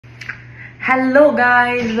Hello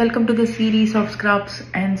guys, welcome to the series of Scraps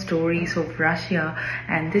and Stories of Russia,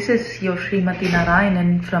 and this is your Srimati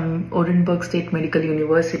Narayanan from Orenburg State Medical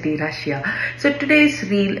University, Russia. So today's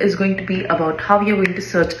reel is going to be about how you're going to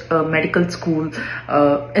search a medical school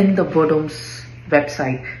in the WDOMS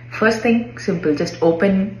website. First thing, simple, just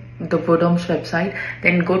open the WDOMS website,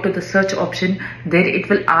 then go to the search option. There it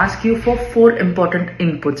will ask you for 4 important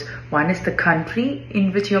inputs. One is the country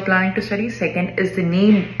in which you're planning to study. Second is the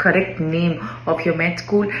name, correct name of your med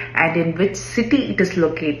school, and in which city it is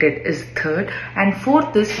located is third. And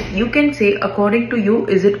fourth is, you can say according to you,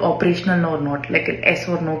 is it operational or not, like an yes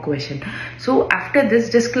or no question. So after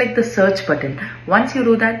this, just click the search button. Once you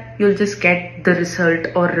do that, you'll just get the result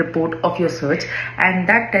or report of your search, and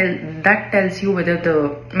that tells you whether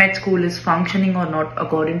the med school is functioning or not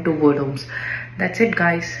according to WDOMS. That's it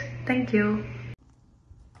guys. Thank you.